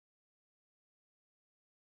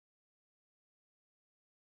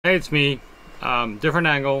Hey, it's me. Different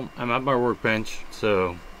angle. I'm at my workbench.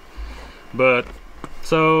 So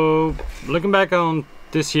looking back on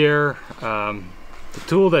this year, the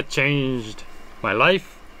tool that changed my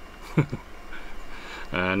life.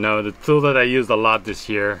 No, the tool that I used a lot this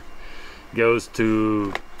year goes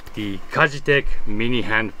to the Kajitech mini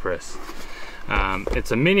hand press. It's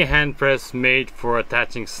a mini hand press made for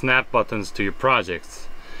attaching snap buttons to your projects.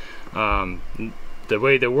 The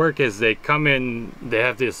way they work is they come in, they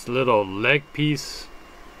have this little leg piece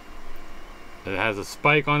that has a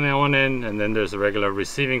spike on one end, and then there's a regular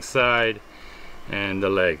receiving side and the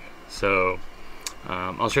leg. So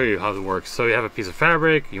I'll show you how it works. So you have a piece of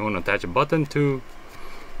fabric you want to attach a button to.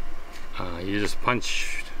 You just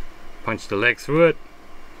punch the leg through it,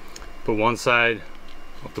 put one side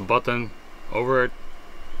of the button over it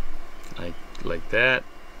like that,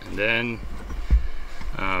 and then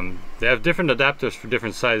they have different adapters for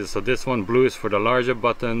different sizes. So this one, blue, is for the larger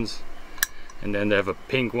buttons, and then they have a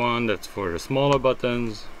pink one that's for the smaller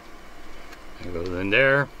buttons. It goes in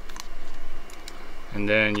there, and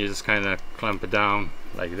then you just kind of clamp it down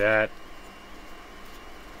like that,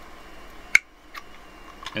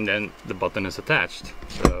 and then the button is attached.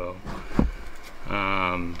 So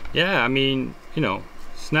yeah, I mean, you know,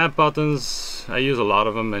 snap buttons, I use a lot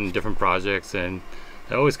of them in different projects, and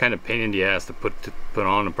they're always kind of pain in the ass to put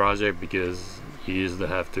on a project because you usually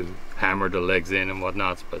have to hammer the legs in and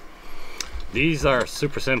whatnot. But these are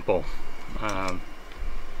super simple.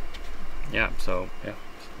 Yeah, so yeah,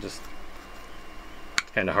 just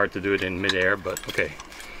kind of hard to do it in midair, but okay.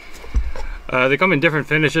 They come in different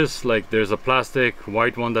finishes. Like there's a plastic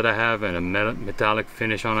white one that I have and a metallic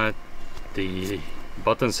finish on it. The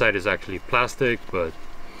button side is actually plastic, but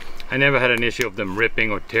I never had an issue of them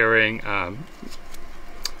ripping or tearing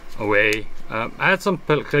away. I had some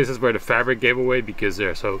places where the fabric gave away because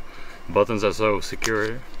buttons are so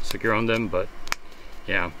secure on them. But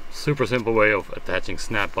yeah, super simple way of attaching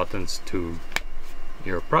snap buttons to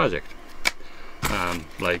your project,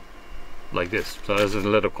 like this. So this is a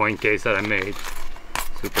little coin case that I made.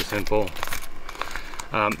 Super simple.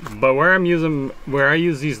 But where I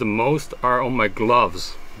use these the most are on my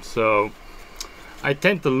gloves. So I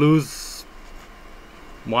tend to lose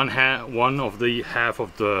one of the half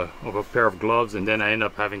of a pair of gloves, and then I end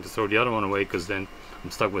up having to throw the other one away because then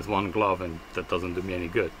I'm stuck with one glove, and that doesn't do me any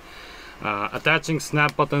good. Attaching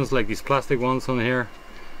snap buttons like these plastic ones on here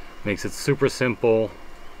makes it super simple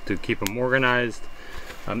to keep them organized.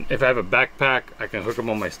 If I have a backpack, I can hook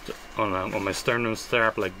them on my sternum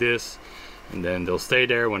strap like this, and then they'll stay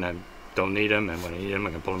there when I don't need them, and when I need them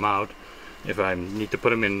I can pull them out. If I need to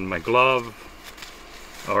put them in my glove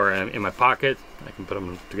or in my pocket, I can put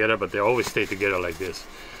them together, but they always stay together like this.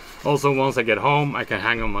 Also, once I get home, I can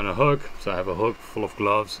hang them on a hook, so I have a hook full of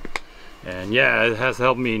gloves. And yeah, it has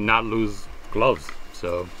helped me not lose gloves.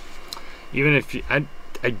 So even if I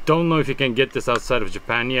don't know if you can get this outside of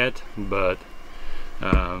Japan yet, but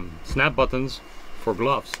snap buttons for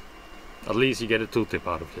gloves, at least you get a tooltip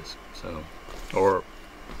out of this. So, or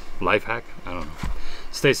life hack, I don't know.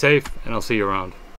 Stay safe, and I'll see you around.